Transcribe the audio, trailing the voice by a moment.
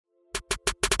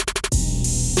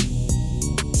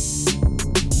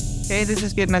Hey, this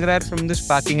is Kit Nagrar from the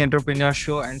Sparking Entrepreneur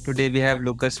Show, and today we have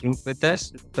Lucas Root with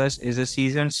us. Lucas is a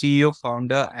seasoned CEO,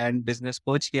 founder, and business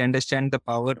coach. He understands the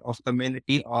power of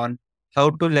community on how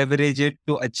to leverage it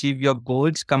to achieve your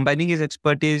goals, combining his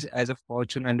expertise as a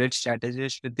Fortune 100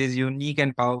 strategist with his unique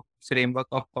and powerful framework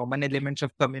of common elements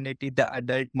of community, the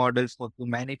adult model for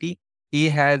humanity. He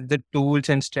has the tools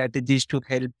and strategies to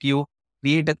help you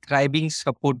create a thriving,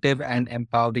 supportive, and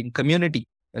empowering community.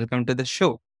 Welcome to the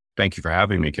show. Thank you for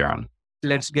having me, Karen.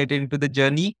 Let's get into the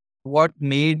journey. What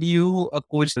made you a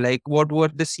coach? Like, what were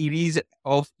the series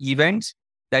of events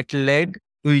that led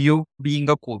to you being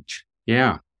a coach?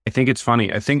 Yeah, I think it's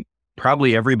funny. I think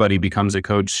probably everybody becomes a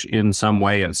coach in some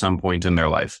way at some point in their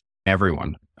life.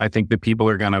 Everyone. I think that people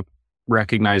are going to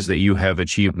recognize that you have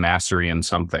achieved mastery in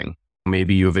something.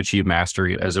 Maybe you have achieved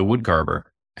mastery as a woodcarver.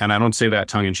 And I don't say that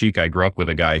tongue in cheek. I grew up with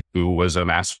a guy who was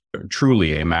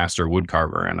truly a master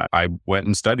woodcarver. And I went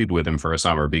and studied with him for a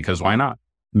summer because why not?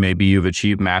 Maybe you've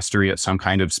achieved mastery at some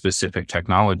kind of specific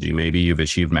technology. Maybe you've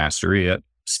achieved mastery at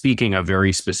speaking a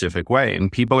very specific way.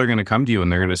 And people are going to come to you and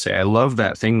they're going to say, I love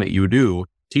that thing that you do.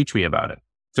 Teach me about it.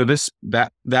 So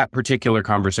that particular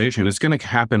conversation is going to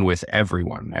happen with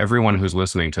everyone. Everyone who's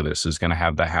listening to this is going to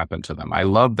have that happen to them. I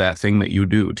love that thing that you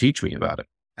do. Teach me about it.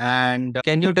 And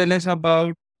can you tell us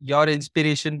about your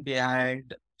inspiration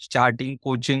behind starting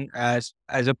coaching as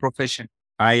a profession?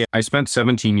 I spent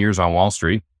 17 years on Wall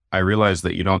Street. I realized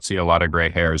that you don't see a lot of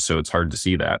gray hairs, so it's hard to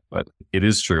see that, but it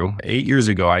is true. 8 years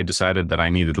ago, I decided that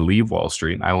I needed to leave Wall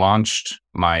Street. I launched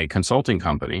my consulting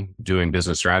company doing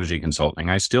business strategy consulting.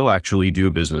 I still actually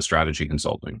do business strategy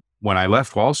consulting. When I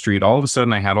left Wall Street, all of a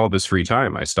sudden I had all this free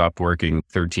time. I stopped working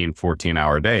 13,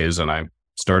 14-hour days and I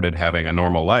started having a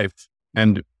normal life.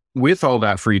 And with all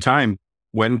that free time,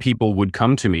 when people would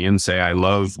come to me and say, I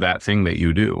love that thing that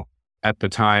you do, at the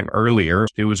time earlier,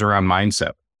 it was around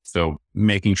mindset. So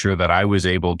making sure that I was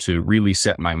able to really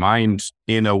set my mind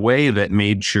in a way that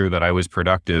made sure that I was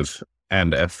productive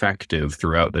and effective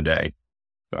throughout the day.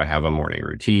 So I have a morning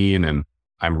routine and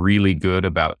I'm really good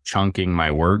about chunking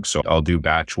my work. So I'll do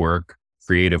batch work,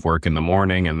 creative work in the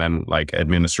morning, and then like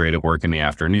administrative work in the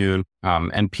afternoon.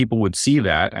 And people would see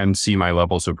that and see my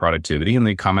levels of productivity and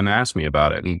they come and ask me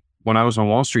about it. And when I was on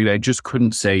Wall Street, I just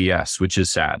couldn't say yes, which is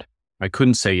sad. I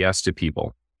couldn't say yes to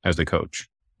people as a coach.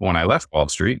 When I left Wall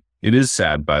Street, it is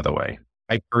sad, by the way.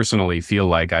 I personally feel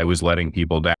like I was letting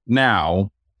people down.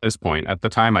 Now, at this point, at the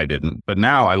time I didn't, but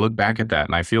now I look back at that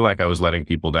and I feel like I was letting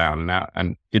people down.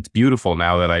 And it's beautiful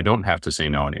now that I don't have to say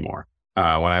no anymore. When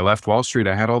I left Wall Street,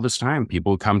 I had all this time.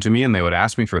 People would come to me and they would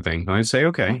ask me for things. And I'd say,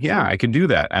 okay, yeah, I could do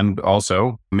that. And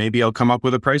also, maybe I'll come up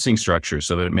with a pricing structure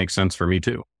so that it makes sense for me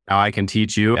too. Now I can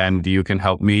teach you and you can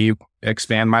help me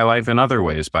expand my life in other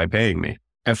ways by paying me.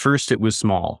 At first, it was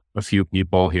small, a few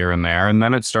people here and there, and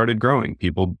then it started growing.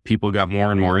 People got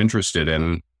more and more interested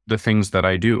in the things that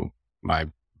I do,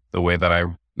 the way that I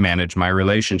manage my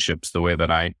relationships, the way that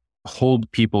I hold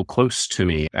people close to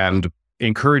me and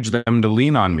encourage them to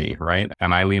lean on me, right?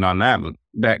 And I lean on them.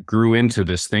 That grew into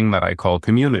this thing that I call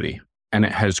community, and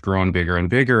it has grown bigger and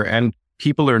bigger. And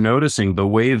people are noticing the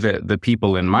way that the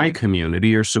people in my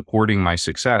community are supporting my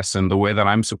success and the way that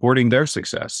I'm supporting their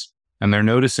success. And they're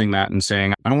noticing that and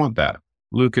saying, I want that.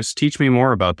 Lucas, teach me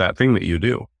more about that thing that you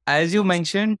do. As you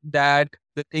mentioned that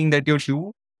the thing that you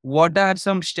do, what are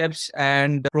some steps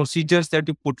and procedures that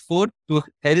you put forth to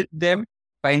help them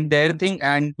find their thing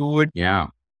and do it? Yeah,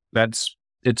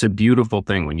 it's a beautiful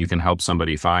thing when you can help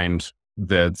somebody find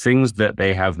the things that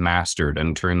they have mastered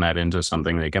and turn that into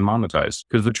something they can monetize.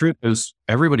 Because the truth is,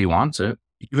 everybody wants it.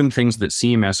 Even things that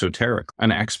seem esoteric,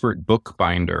 an expert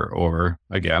bookbinder, or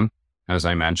again, as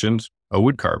I mentioned, a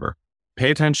woodcarver.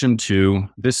 Pay attention to,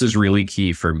 this is really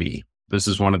key for me. This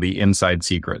is one of the inside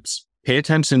secrets. Pay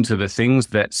attention to the things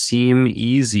that seem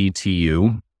easy to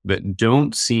you, that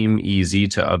don't seem easy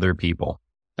to other people.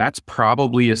 That's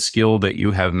probably a skill that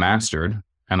you have mastered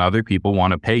and other people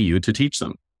want to pay you to teach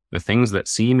them. The things that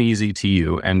seem easy to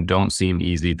you and don't seem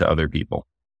easy to other people.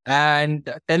 And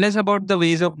tell us about the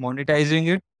ways of monetizing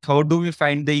it. How do we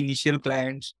find the initial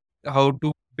clients? How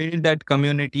to build that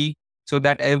community so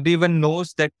that everyone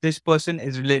knows that this person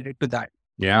is related to that?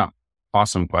 Yeah,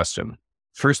 awesome question.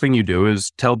 First thing you do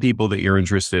is tell people that you're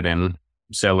interested in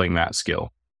selling that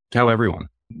skill. Tell everyone.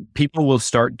 People will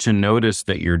start to notice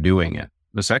that you're doing it.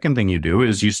 The second thing you do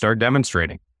is you start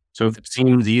demonstrating. So if it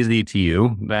seems easy to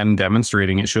you, then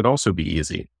demonstrating it should also be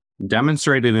easy.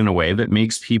 Demonstrate it in a way that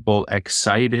makes people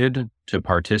excited to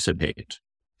participate.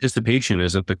 Participation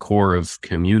is at the core of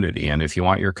community. And if you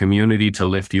want your community to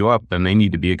lift you up, then they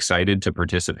need to be excited to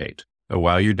participate.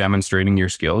 while you're demonstrating your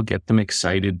skill, get them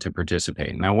excited to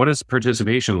participate. Now, what does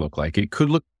participation look like? It could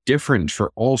look different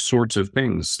for all sorts of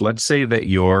things. Let's say that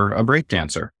you're a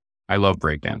breakdancer. I love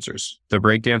breakdancers. The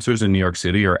breakdancers in New York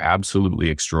City are absolutely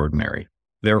extraordinary.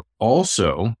 They're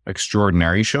also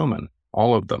extraordinary showmen,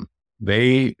 all of them.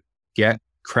 They get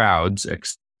crowds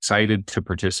excited to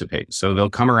participate. So they'll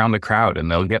come around the crowd and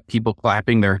they'll get people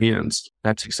clapping their hands.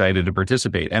 That's excited to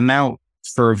participate. And now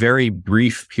for a very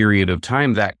brief period of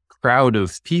time, that crowd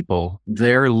of people,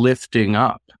 they're lifting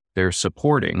up, they're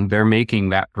supporting, they're making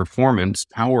that performance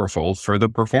powerful for the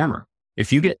performer.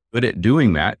 If you get good at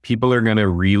doing that, people are going to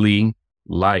really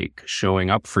like showing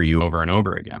up for you over and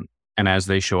over again. And as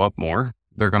they show up more,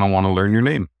 they're going to want to learn your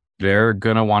name. They're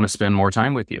going to want to spend more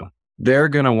time with you. They're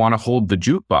going to want to hold the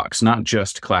jukebox, not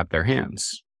just clap their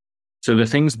hands. So the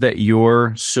things that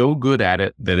you're so good at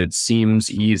it that it seems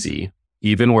easy,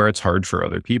 even where it's hard for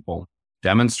other people,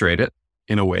 demonstrate it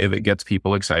in a way that gets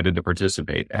people excited to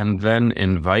participate, and then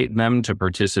invite them to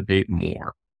participate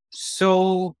more.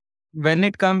 So when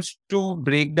it comes to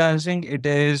breakdancing, it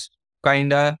is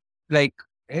kind of like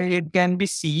it can be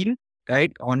seen,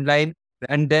 right, online,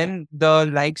 and then the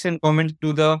likes and comments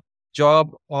do the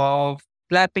job of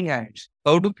clapping hands.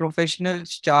 How do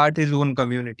professionals start his own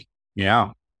community?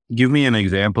 Yeah. Give me an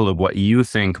example of what you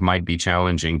think might be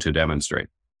challenging to demonstrate.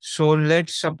 So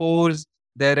let's suppose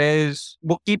there is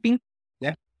bookkeeping.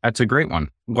 Yeah. That's a great one.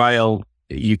 While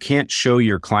you can't show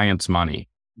your clients money,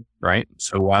 right?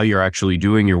 So while you're actually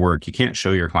doing your work, you can't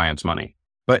show your clients money,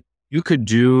 but you could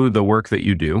do the work that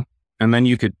you do. And then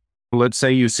you could, let's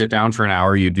say you sit down for an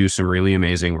hour, you do some really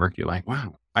amazing work. You're like,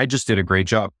 wow, I just did a great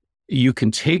job. You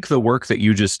can take the work that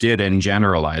you just did and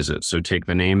generalize it. So take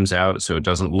the names out so it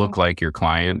doesn't look like your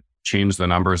client, change the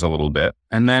numbers a little bit,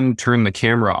 and then turn the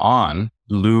camera on.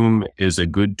 Loom is a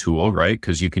good tool, right?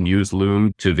 Because you can use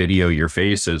Loom to video your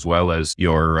face as well as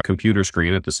your computer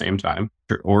screen at the same time.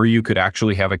 Or you could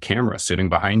actually have a camera sitting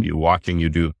behind you watching you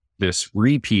do this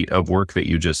repeat of work that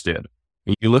you just did.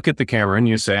 And you look at the camera and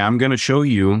you say, I'm going to show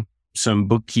you some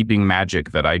bookkeeping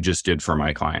magic that I just did for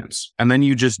my clients. And then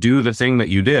you just do the thing that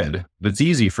you did that's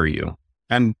easy for you.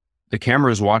 And the camera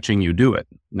is watching you do it.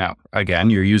 Now, again,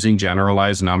 you're using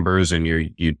generalized numbers and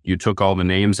you took all the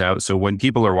names out. So when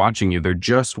people are watching you, they're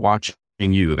just watching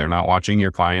you. They're not watching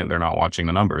your client. They're not watching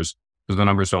the numbers because the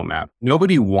numbers don't matter.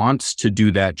 Nobody wants to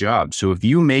do that job. So if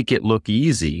you make it look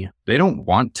easy, they don't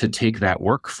want to take that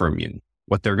work from you.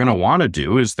 What they're going to want to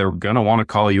do is they're going to want to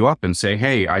call you up and say,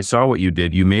 hey, I saw what you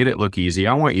did. You made it look easy.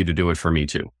 I want you to do it for me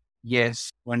too.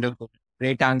 Yes. Wonderful.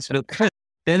 Great answer.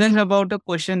 Tell us about a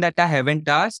question that I haven't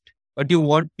asked, but you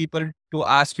want people to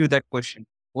ask you that question.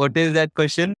 What is that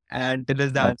question? And tell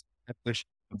us the answer to that question.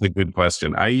 That's a good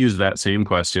question. I use that same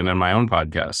question in my own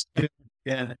podcast.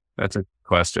 Yeah. That's a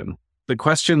question. The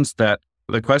questions that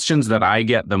I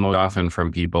get the most often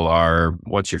from people are,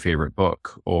 what's your favorite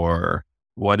book? Or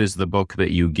what is the book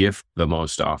that you gift the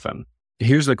most often?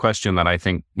 Here's the question that I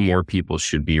think more people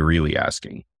should be really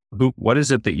asking. What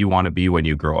is it that you want to be when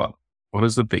you grow up? What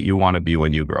is it that you want to be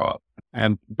when you grow up?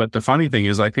 But the funny thing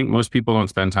is, I think most people don't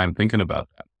spend time thinking about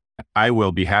that. I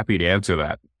will be happy to answer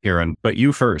that, Kiran. But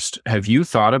you first, have you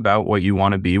thought about what you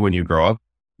want to be when you grow up?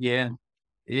 Yeah.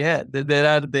 Yeah. There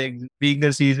are things, being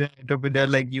a seasoned entrepreneur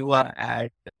like you are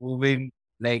at, moving,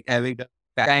 like having the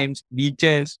times,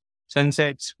 beaches,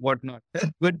 sunsets, whatnot.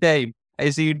 Good time.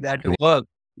 I see that work.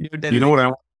 You know what I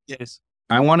want? Yes.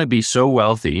 I want to be so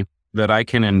wealthy that I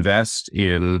can invest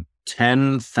in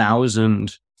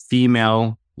 10,000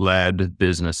 female-led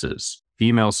businesses,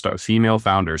 female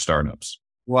founder startups.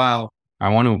 Wow. I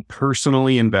want to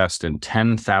personally invest in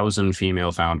 10,000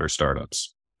 female founder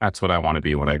startups. That's what I want to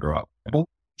be when I grow up. Oh,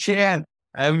 share.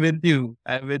 I'm with you.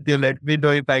 Let me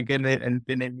know if I can help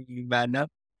in any manner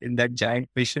in that giant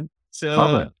vision. So,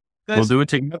 love it. We'll do it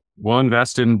together. We'll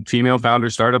invest in female founder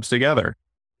startups together.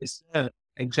 Yes,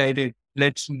 excited.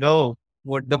 Let's know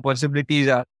what the possibilities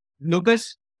are.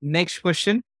 Lucas, next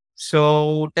question.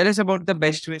 So tell us about the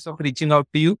best ways of reaching out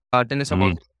to you. Tell us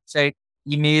about website,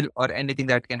 email, or anything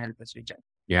that can help us reach out.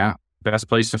 Yeah. Best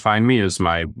place to find me is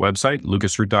my website,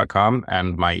 lucasroot.com,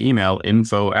 and my email,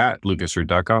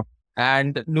 info@lucasroot.com.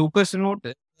 And Lucas Root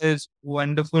is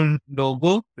wonderful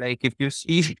logo. Like if you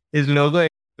see his logo,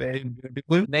 it's very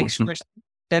beautiful. Next question.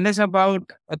 Tell us about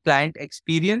a client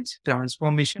experience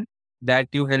transformation that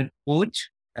you help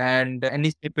coach and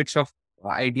any snippets of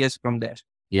ideas from there.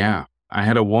 Yeah. I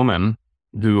had a woman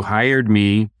who hired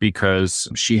me because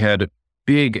she had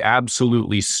big,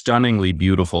 absolutely stunningly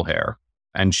beautiful hair.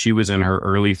 And she was in her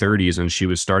early 30s and she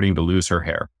was starting to lose her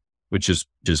hair, which is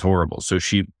horrible. So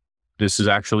this is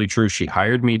actually true. She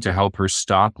hired me to help her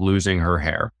stop losing her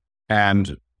hair.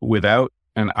 And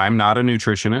I'm not a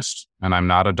nutritionist and I'm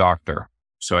not a doctor.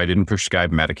 So I didn't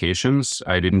prescribe medications.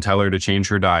 I didn't tell her to change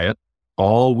her diet.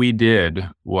 All we did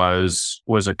was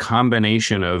a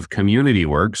combination of community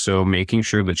work. So making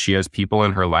sure that she has people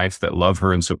in her life that love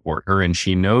her and support her, and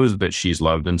she knows that she's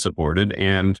loved and supported,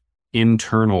 and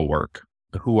internal work.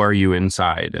 Who are you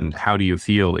inside and how do you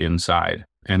feel inside?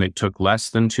 And it took less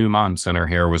than 2 months and her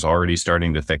hair was already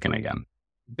starting to thicken again.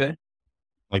 Good.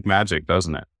 Like magic,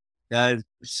 doesn't it?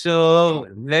 So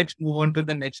let's move on to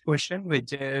the next question,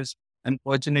 which is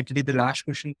unfortunately the last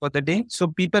question for the day. So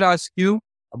people ask you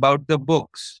about the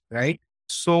books, right?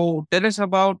 So tell us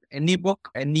about any book,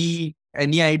 any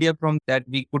idea from that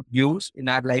we could use in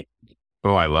our life.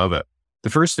 Oh, I love it. The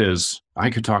first is, I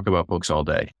could talk about books all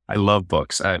day. I love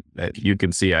books. You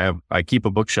can see I keep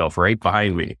a bookshelf right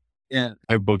behind me. Yeah.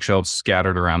 I have bookshelves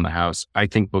scattered around the house. I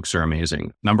think books are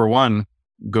amazing. Number one,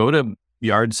 go to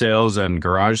yard sales and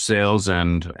garage sales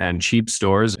and cheap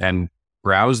stores and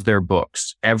browse their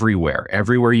books everywhere.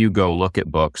 Everywhere you go, look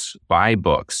at books, buy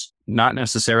books. Not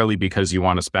necessarily because you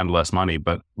want to spend less money,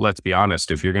 but let's be honest,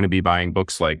 if you're going to be buying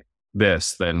books like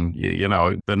this, then,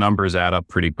 the numbers add up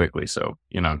pretty quickly. So,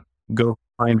 go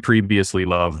find previously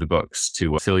loved books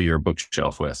to fill your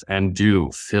bookshelf with, and do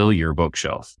fill your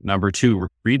bookshelf. Number two,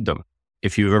 read them.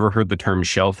 If you've ever heard the term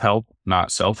shelf help,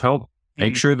 not self-help,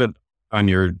 make sure that on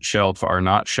your shelf are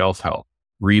not shelf help.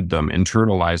 Read them,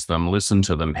 internalize them, listen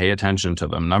to them, pay attention to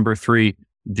them. Number three,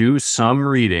 do some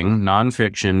reading,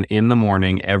 nonfiction, in the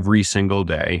morning every single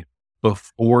day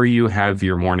before you have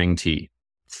your morning tea.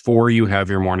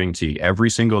 Every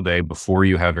single day before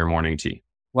you have your morning tea.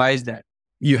 Why is that?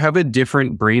 You have a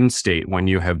different brain state when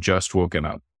you have just woken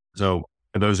up. So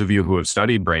for those of you who have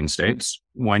studied brain states,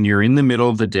 when you're in the middle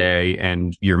of the day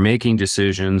and you're making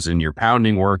decisions and you're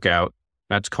pounding workout,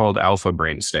 that's called alpha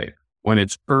brain state. When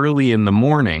it's early in the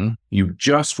morning, you've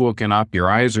just woken up, your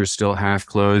eyes are still half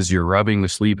closed, you're rubbing the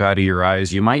sleep out of your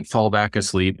eyes, you might fall back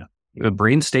asleep. The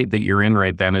brain state that you're in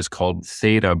right then is called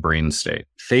theta brain state.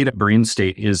 Theta brain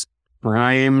state is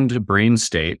primed brain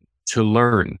state to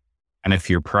learn. And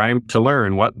if you're primed to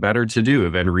learn, what better to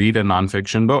do than read a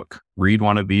nonfiction book? Read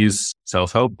one of these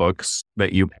self-help books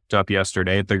that you picked up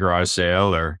yesterday at the garage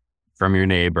sale or from your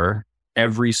neighbor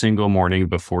every single morning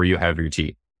before you have your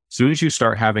tea. As soon as you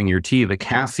start having your tea, the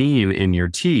caffeine in your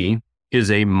tea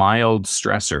is a mild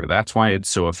stressor. That's why it's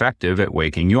so effective at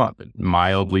waking you up. It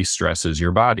mildly stresses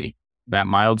your body. That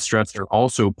mild stressor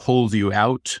also pulls you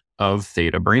out of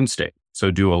theta brain state. So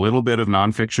do a little bit of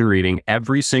nonfiction reading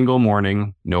every single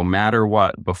morning, no matter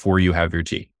what, before you have your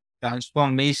tea.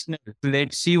 Transformational.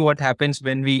 Let's see what happens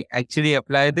when we actually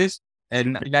apply this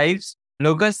in our lives.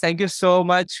 Lucas, thank you so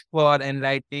much for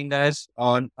enlightening us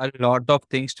on a lot of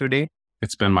things today.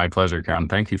 It's been my pleasure, Karan.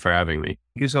 Thank you for having me.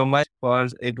 Thank you so much.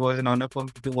 It was an honor for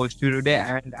me to host you today.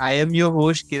 And I am your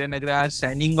host, Kiran Agrawal,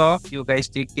 signing off. You guys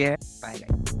take care.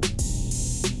 Bye.